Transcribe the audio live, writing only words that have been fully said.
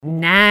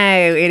Now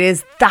it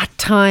is that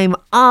time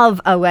of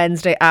a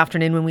Wednesday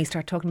afternoon when we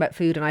start talking about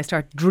food and I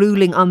start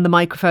drooling on the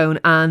microphone.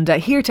 And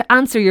here to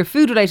answer your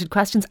food related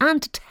questions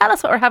and to tell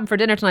us what we're having for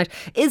dinner tonight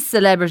is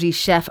celebrity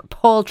chef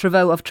Paul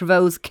Treyvaud of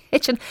Treyvaud's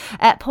Kitchen.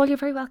 Paul, you're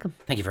very welcome.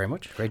 Thank you very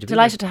much. Great to be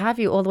Delighted to have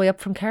you all the way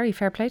up from Kerry.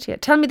 Fair play to you.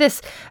 Tell me this,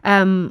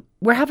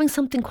 we're having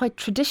something quite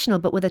traditional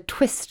but with a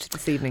twist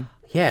this evening.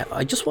 Yeah,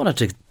 I just wanted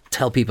to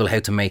tell people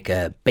how to make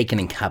bacon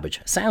and cabbage.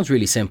 Sounds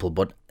really simple,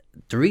 but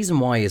the reason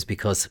why is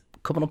because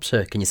coming up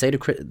to, can you say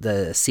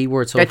the C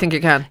word? So I think you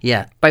can.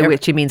 Yeah. By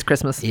which he means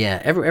Christmas.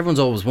 Yeah. Everyone's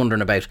always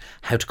wondering about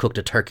how to cook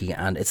the turkey,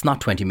 and it's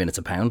not 20 minutes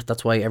a pound.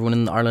 That's why everyone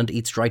in Ireland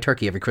eats dry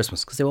turkey every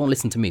Christmas, because they won't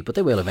listen to me, but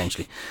they will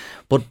eventually.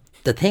 But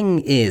the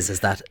thing is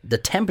that the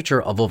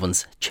temperature of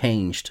ovens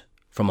changed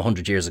from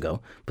 100 years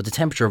ago, but the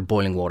temperature of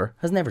boiling water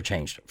has never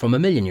changed from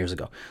 1,000,000 years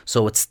ago.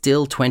 So it's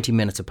still 20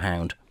 minutes a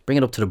pound. Bring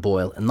it up to the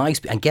boil,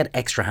 and get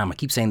extra ham. I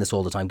keep saying this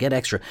all the time. Get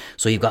extra,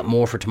 so you've got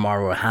more for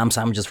tomorrow, or ham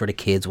sandwiches for the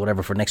kids,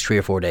 whatever, for the next 3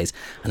 or 4 days,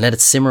 and let it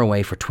simmer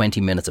away for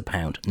 20 minutes a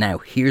pound. Now,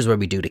 here's where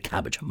we do the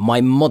cabbage.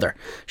 My mother,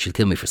 she'll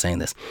kill me for saying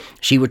this,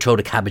 she would throw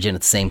the cabbage in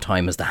at the same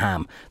time as the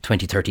ham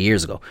 20, 30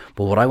 years ago.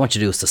 But what I want you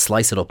to do is to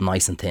slice it up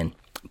nice and thin,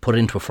 put it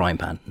into a frying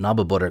pan, knob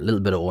of butter, a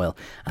little bit of oil,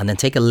 and then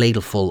take a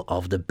ladle full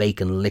of the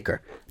bacon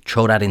liquor.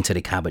 Throw that into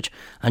the cabbage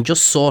and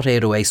just saute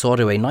it away,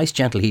 nice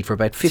gentle heat for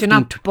about 15. So you're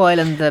not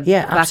boiling the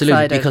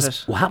absolutely, backside because out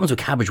of it. what happens with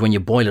cabbage when you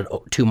boil it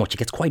too much, it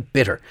gets quite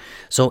bitter.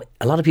 So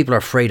a lot of people are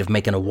afraid of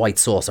making a white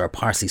sauce or a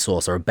parsley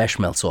sauce or a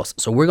bechamel sauce.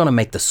 So we're going to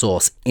make the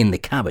sauce in the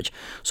cabbage.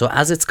 So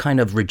as it's kind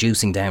of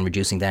reducing down,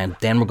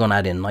 then we're going to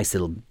add in nice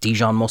little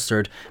Dijon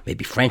mustard,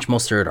 maybe French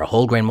mustard or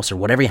whole grain mustard,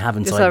 whatever you have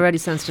inside. This already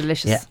sounds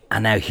delicious. Yeah,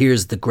 and now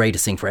here's the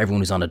greatest thing for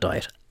everyone who's on a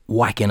diet.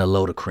 Whack in a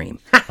load of cream,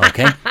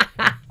 okay?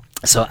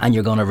 So, and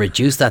you're going to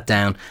reduce that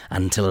down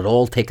until it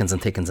all thickens, and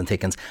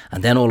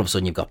then all of a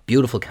sudden you've got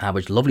beautiful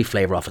cabbage, lovely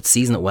flavour off it,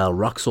 season it well,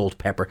 rock salt,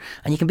 pepper,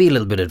 and you can be a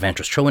little bit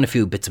adventurous. Throw in a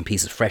few bits and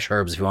pieces, fresh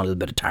herbs if you want, a little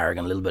bit of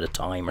tarragon, a little bit of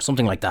thyme or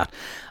something like that,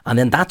 and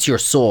then that's your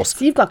sauce.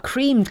 So you've got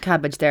creamed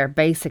cabbage there,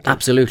 basically.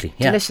 Absolutely,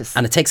 yeah. Delicious.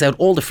 And it takes out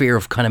all the fear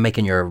of kind of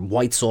making your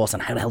white sauce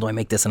and how the hell do I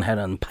make this and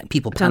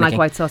people panicking. I don't like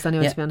white sauce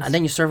anyway, to be honest. And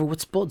then you serve it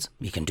with spuds.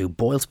 You can do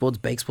boiled spuds,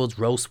 baked spuds,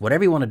 roast,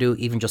 whatever you want to do,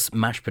 even just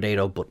mashed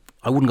potato, but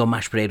I wouldn't go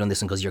mashed potato on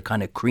this one because your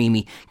kind of creamy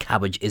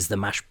cabbage is the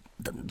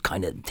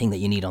kind of thing that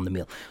you need on the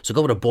meal. So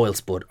go with a boiled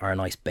spud or a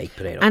nice baked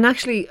potato. And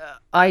actually,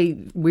 I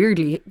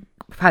weirdly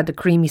had the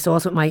creamy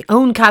sauce with my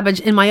own cabbage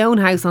in my own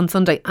house on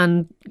Sunday,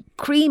 and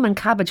cream and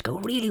cabbage go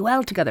really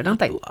well together, don't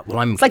they?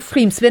 Well, it's like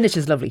cream spinach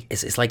is lovely.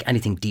 It's like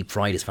anything deep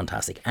fried is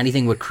fantastic.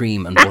 Anything with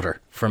cream and butter,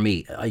 for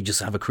me, I just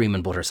have a cream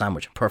and butter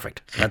sandwich.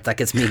 Perfect. That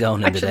gets me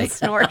going in the day.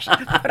 Snort,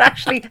 but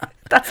actually,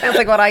 that sounds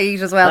like what I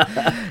eat as well.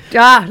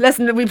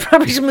 Listen, we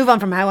probably should move on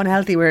from how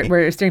unhealthy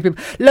we're steering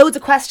people. Loads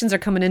of questions are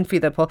coming in for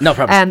you though, Paul. No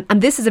problem.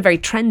 And this is a very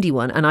trendy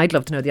one, and I'd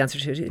love to know the answer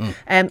to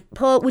it.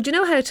 Paul, would you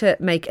know how to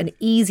make an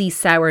easy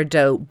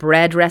sourdough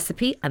bread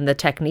recipe and the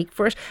technique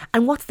for it?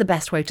 And what's the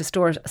best way to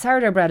store it?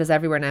 Sourdough bread is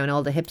everywhere now in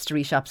all the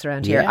hipstery shops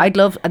around here. I'd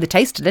love, and they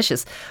taste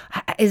delicious.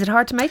 Is it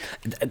hard to make?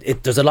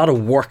 There's a lot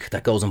of work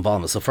that goes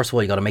involved. So first of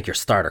all, you got to make your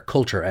starter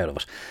culture out of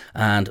it.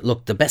 And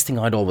look, the best thing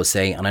I'd always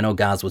say, and I know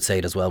Gaz would say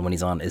it as well when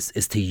he's on, is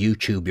to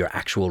YouTube your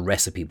actual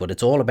recipe. But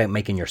it's all about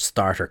making your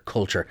starter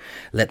culture,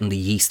 letting the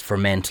yeast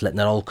ferment, letting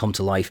it all come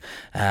to life,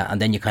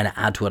 and then you kind of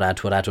add to it.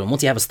 And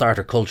once you have a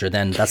starter culture,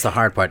 then that's the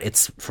hard part.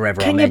 It's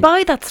forever. Can you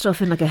buy that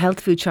stuff in like a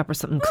health food shop or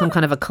something? Some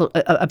kind of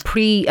a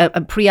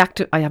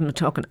pre-active. I am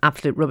talking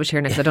absolute rubbish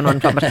here next. I don't know what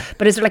I'm talking about.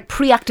 But is there like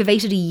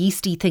pre-activated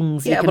yeasty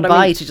things you can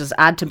buy to just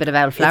add to a bit of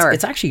owl flour?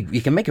 It's actually,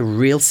 you can make a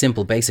real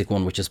simple basic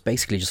one, which is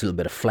basically just a little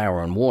bit of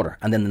flour and water,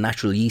 and then the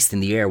natural yeast in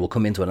the air will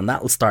come into it, and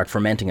that'll start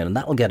fermenting it, and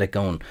that'll get it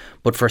going.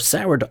 But for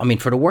sourdough,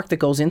 for the work that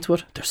goes into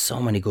it, there's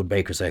so many good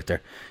bakers out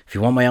there. If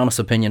you want my honest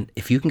opinion,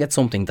 if you can get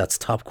something that's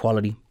top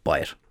quality, buy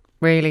it.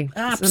 Really?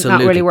 Absolutely. It's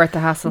not really worth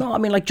the hassle.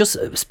 No, just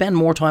spend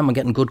more time on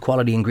getting good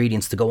quality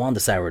ingredients to go on the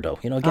sourdough.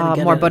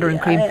 Get more butter and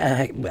cream.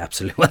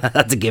 Absolutely.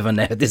 That's a given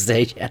now at this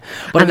stage, yeah.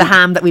 But the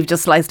ham that we've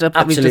just sliced up,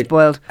 that we've just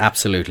boiled.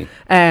 Absolutely.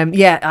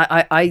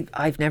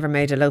 I've never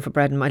made a loaf of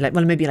bread in my life.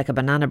 Well, maybe like a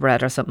banana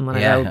bread or something when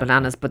I know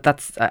bananas. But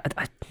that's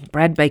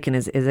bread baking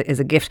is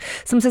a gift.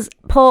 Someone says,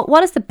 Paul,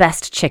 what is the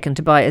best chicken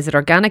to buy? Is it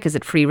organic? Is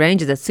it free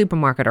range? Is it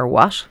supermarket or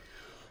what?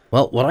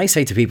 Well, what I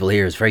say to people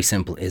here is very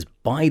simple, is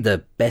buy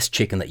the best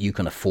chicken that you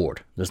can afford.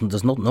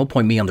 There's no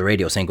point me on the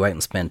radio saying go out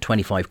and spend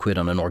 25 quid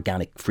on an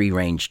organic free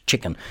range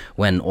chicken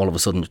when all of a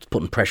sudden it's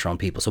putting pressure on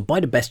people. So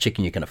buy the best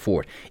chicken you can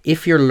afford.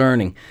 If you're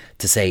learning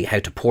to say how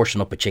to portion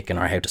up a chicken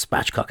or how to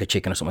spatchcock a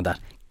chicken or something like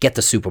that, get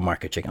the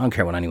supermarket chicken. I don't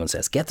care what anyone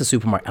says. Get the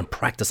supermarket and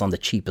practice on the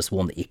cheapest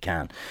one that you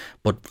can.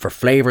 But for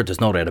flavour, there's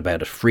no doubt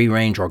about it. Free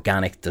range,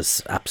 organic,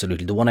 there's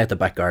absolutely the one out the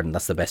back garden.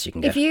 That's the best you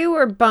can get. If you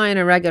were buying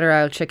a regular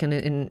old chicken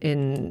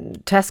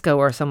in Tesco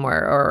or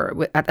somewhere,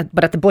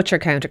 but at the butcher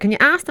counter, can you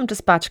ask them to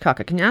spatchcock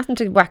it? Can you ask them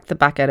to whack the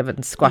back out of it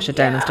and squash it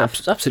down and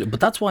stuff? Absolutely. But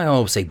that's why I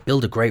always say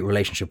build a great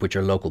relationship with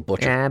your local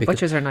butcher. Yeah,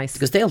 butchers are nice.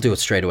 Because they'll do it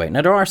straight away.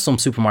 Now, there are some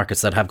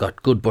supermarkets that have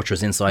got good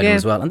butchers inside them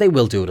as well, and they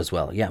will do it as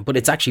well. Yeah, but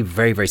it's actually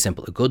very, very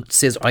simple. A good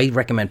scissor, I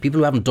recommend people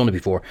who haven't done it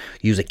before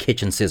use a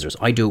kitchen scissors.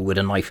 I do it with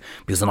a knife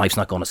because the knife's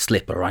not going to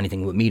slip or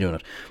anything with me doing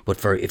it.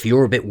 But if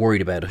you're a bit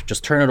worried about it,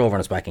 just turn it over on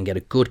its back and get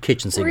a good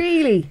kitchen scissors.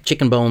 Really?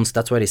 Chicken bones,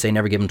 that's why they say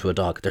never give them to a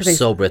dog. They're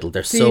so brittle.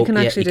 They're so, you can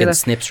actually you can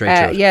snip straight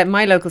through it. Yeah,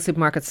 my local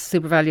supermarkets,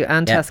 Super Value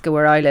and Tesco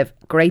where I live,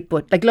 great,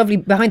 but like lovely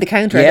behind the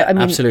counter. Yeah, I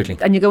mean, absolutely.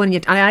 And you go in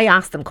and I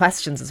ask them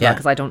questions as well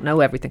because I don't know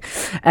everything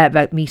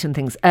about meat and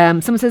things.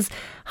 Someone says,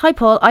 "Hi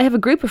Paul, I have a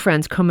group of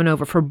friends coming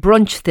over for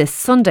brunch this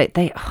Sunday.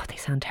 They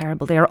sound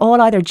terrible. They are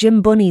all either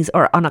gym bunnies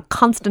or on a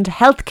constant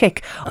health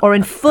kick or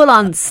in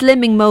full-on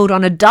slimming mode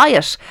on a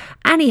diet.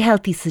 Any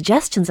healthy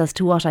suggestions as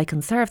to what I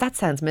can serve?" That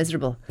sounds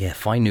miserable. Yeah,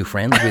 find new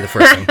friends would be the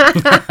first thing.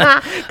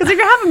 Because if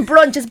you're having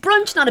brunch, is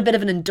brunch not a bit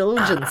of an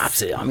indulgence?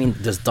 Absolutely. I mean,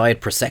 there's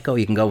Diet Prosecco.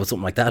 You can go with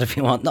something like that if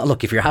you want. No,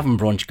 look, if you're having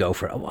brunch, go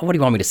for it. What do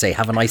you want me to say?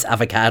 Have a nice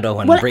avocado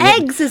and bring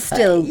eggs is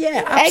still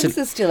eggs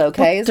is still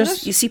okay, isn't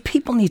it? You see,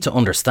 people need to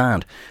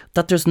understand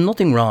that there's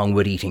nothing wrong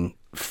with eating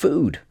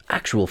food,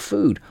 actual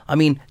food. I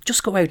mean,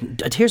 just go out.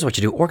 Here's what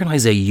you do: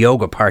 organise a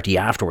yoga party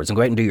afterwards and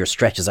go out and do your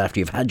stretches after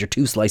you've had your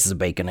 2 slices of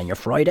bacon and your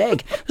fried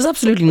egg. There's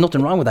absolutely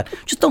nothing wrong with that.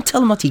 Just don't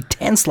tell them not to eat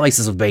 10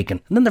 slices of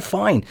bacon, and then they're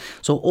fine.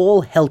 So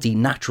all healthy,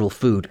 natural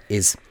food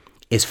is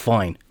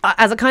fine.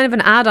 As a kind of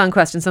an add-on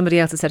question, somebody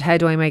else has said, how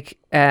do I make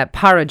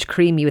porridge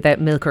creamy without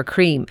milk or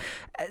cream?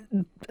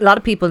 A lot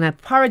of people now,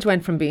 porridge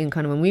went from being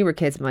kind of, when we were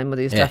kids, my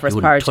mother used to offer us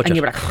porridge and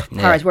you were like,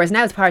 porridge, whereas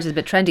now porridge is a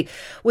bit trendy.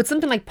 Would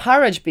something like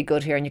porridge be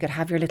good here and you could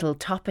have your little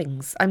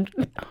toppings? I'm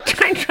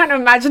trying to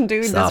imagine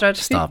doing this.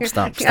 Stop.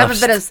 You have a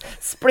bit of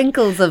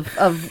sprinkles of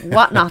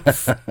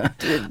whatnots,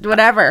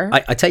 whatever.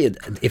 I tell you,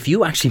 if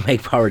you actually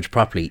make porridge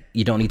properly,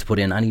 you don't need to put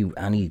in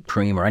any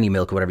cream or any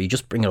milk or whatever. You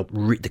just bring it up.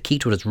 The key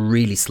to it is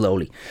really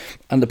slowly.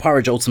 And the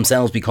porridge oats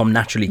themselves become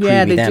naturally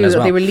creamy then as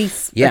well. They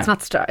release, it's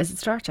not starch. Is it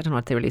starch? I don't know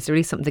what they release. They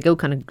release something. They go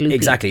kind of gloopy.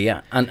 Exactly,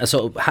 yeah. And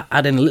so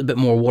add in a little bit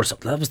more water. So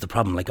that was the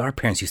problem. Like our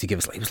parents used to give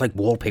us, it was like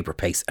wallpaper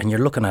paste, and you're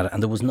looking at it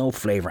and there was no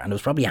flavour, and there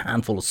was probably a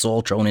handful of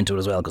salt thrown into it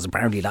as well, because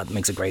apparently that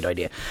makes a great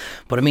idea.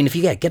 But I mean, if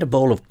you get a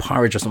bowl of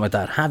porridge or something like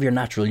that, have your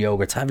natural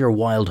yogurts, have your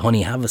wild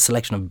honey, have a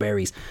selection of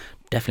berries.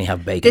 Definitely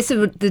have bacon. This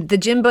is the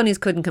gym bunnies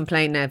couldn't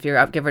complain now if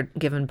you're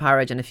given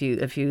porridge and a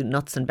few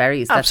nuts and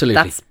berries.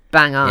 Absolutely, that's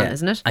bang on,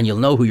 isn't it? And you'll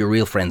know who your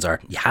real friends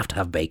are. You have to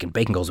have bacon.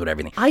 Bacon goes with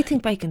everything. I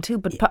think bacon too,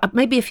 but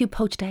maybe a few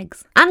poached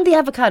eggs and the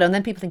avocado, and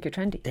then people think you're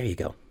trendy. There you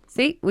go.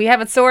 See, we have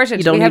it sorted.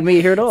 You don't need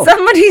me here at all.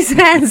 Somebody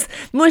says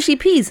mushy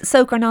peas,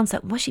 soak or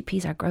non-soak. Mushy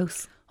peas are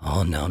gross.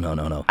 Oh,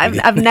 no.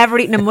 I've never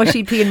eaten a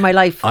mushy pea in my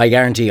life. I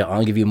guarantee you,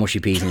 I'll give you mushy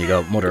peas and you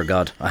go, Mother of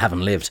God, I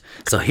haven't lived.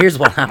 So here's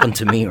what happened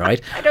to me,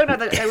 right? I don't know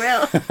that I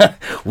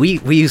will.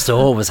 We used to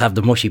always have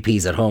the mushy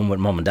peas at home with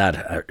mum and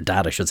dad.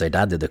 Dad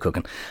did the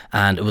cooking.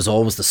 And it was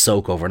always the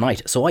soak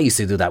overnight. So I used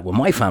to do that with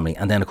my family.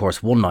 And then, of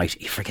course, one night,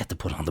 you forget to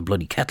put on the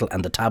bloody kettle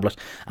and the tablet.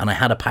 And I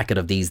had a packet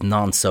of these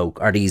non-soak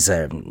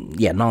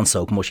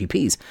mushy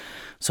peas.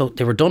 So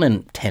they were done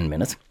in 10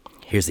 minutes.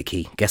 Here's the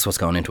key. Guess what's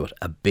going into it?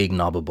 A big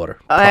knob of butter.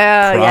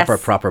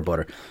 Proper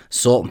butter.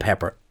 Salt and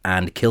pepper.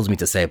 And it kills me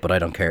to say it, but I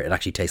don't care. It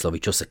actually tastes lovely.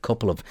 Just a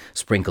couple of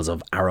sprinkles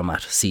of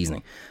aromat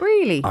seasoning.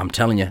 Really? I'm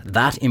telling you,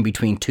 that in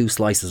between 2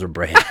 slices of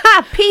bread.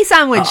 Pea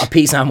sandwich. A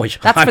pea sandwich.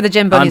 That's for the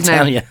gym bunnies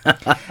now. I'm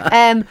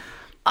telling you.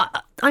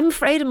 I'm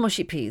afraid of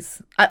mushy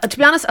peas. To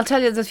be honest, I'll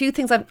tell you, there's a few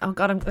things I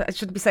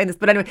shouldn't be saying this,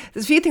 but anyway,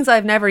 there's a few things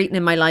I've never eaten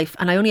in my life,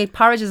 and I only ate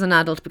porridge as an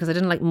adult because I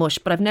didn't like mush,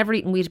 but I've never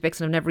eaten Weetabix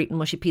and I've never eaten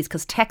mushy peas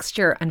because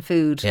texture and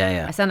food.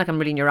 Yeah. I sound like I'm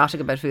really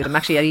neurotic about food.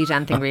 I eat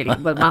anything really.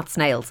 Well, not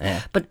snails,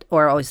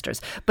 or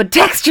oysters, but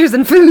textures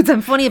and foods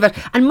I'm funny about.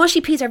 And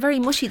mushy peas are very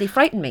mushy. They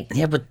frighten me.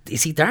 Yeah, but you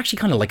see, they're actually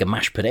kind of like a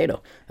mashed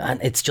potato,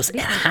 and it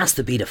has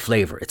to be the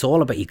flavour. It's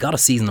all about, you got to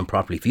season them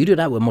properly. If you do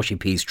that with mushy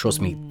peas, trust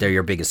me, they're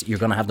your biggest. You're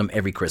going to have them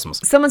every Christmas.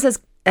 Someone says,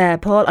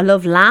 Paul, I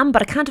love lamb,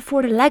 but I can't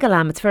afford a leg of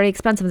lamb. It's very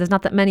expensive and there's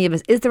not that many of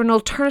us. Is there an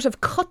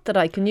alternative cut that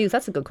I can use?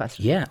 That's a good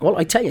question. Yeah, well,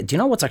 I tell you, do you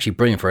know what's actually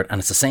brilliant for it? And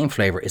it's the same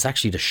flavour. It's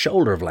actually the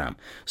shoulder of lamb.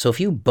 So if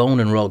you bone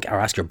and roll, or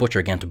ask your butcher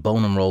again to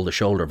bone and roll the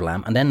shoulder of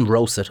lamb and then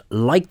roast it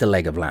like the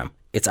leg of lamb,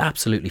 it's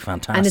absolutely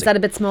fantastic. And is that a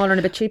bit smaller and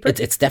a bit cheaper?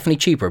 It's definitely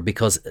cheaper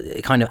because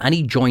kind of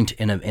any joint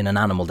in an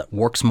animal that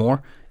works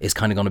more is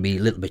kind of going to be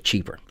a little bit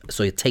cheaper.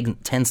 So it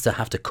tends to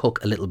have to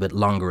cook a little bit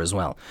longer as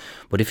well.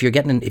 But if you've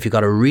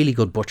got a really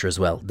good butcher as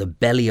well, the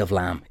belly of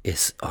lamb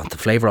is the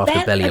flavour of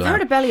the belly of lamb. I've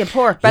heard of belly of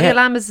pork. Belly of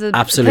lamb is a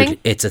absolutely thing?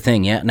 It's a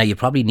thing, yeah. Now you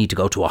probably need to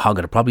go to a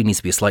hogget. It probably needs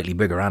to be a slightly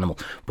bigger animal.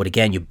 But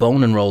again, you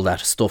bone and roll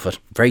that, stuff it.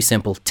 Very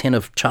simple. Tin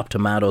of chopped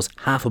tomatoes,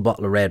 half a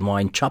bottle of red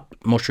wine,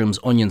 chopped mushrooms,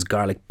 onions,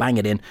 garlic, bang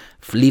it in,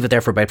 leave it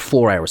there for about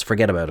 4 hours.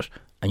 Forget about it.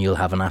 And you'll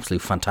have an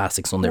absolute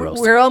fantastic Sunday roast.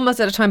 We're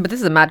almost out of time, but this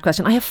is a mad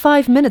question. I have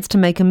 5 minutes to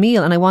make a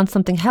meal and I want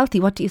something healthy.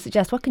 What do you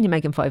suggest? What can you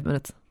make in 5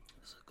 minutes?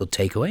 Good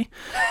takeaway.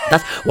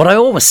 That's what I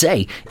always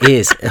say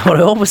is say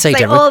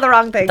all the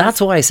wrong things.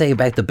 That's why I say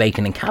about the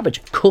bacon and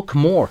cabbage. Cook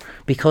more,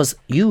 because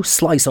you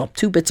slice up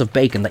 2 bits of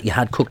bacon that you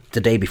had cooked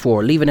the day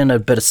before, leave it in a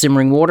bit of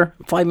simmering water.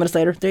 5 minutes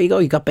later, there you go.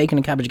 You got bacon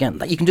and cabbage again.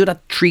 You can do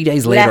that 3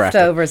 days later.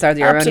 Leftovers are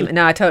your only.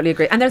 No, I totally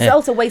agree. And there's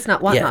also waste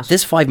not, what not.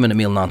 This 5 minute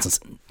meal nonsense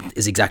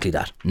is exactly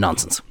that,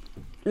 nonsense.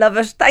 Love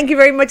it. Thank you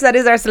very much. That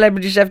is our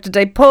celebrity chef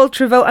today, Paul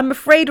Treyvaud. I'm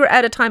afraid we're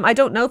out of time. I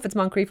don't know if it's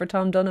Moncrief or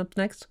Tom Dunn up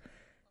next.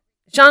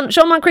 Sean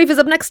Moncrief is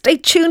up next. Stay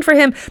tuned for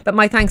him. But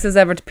my thanks as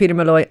ever to Peter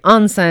Malloy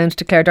on sound,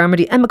 to Claire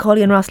Darmody, Emma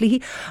Cawley and Ross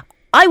Leahy.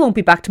 I won't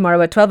be back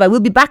tomorrow at 12. I will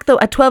be back though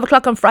at 12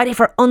 o'clock on Friday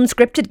for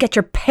Unscripted. Get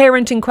your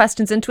parenting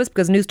questions into us,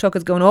 because News Talk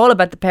is going all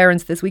about the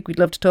parents this week. We'd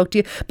love to talk to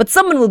you. But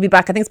someone will be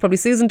back. I think it's probably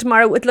Susan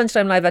tomorrow with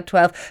Lunchtime Live at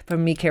 12.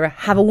 From me, Ciara,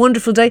 have a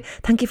wonderful day.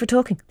 Thank you for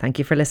talking. Thank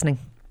you for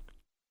listening.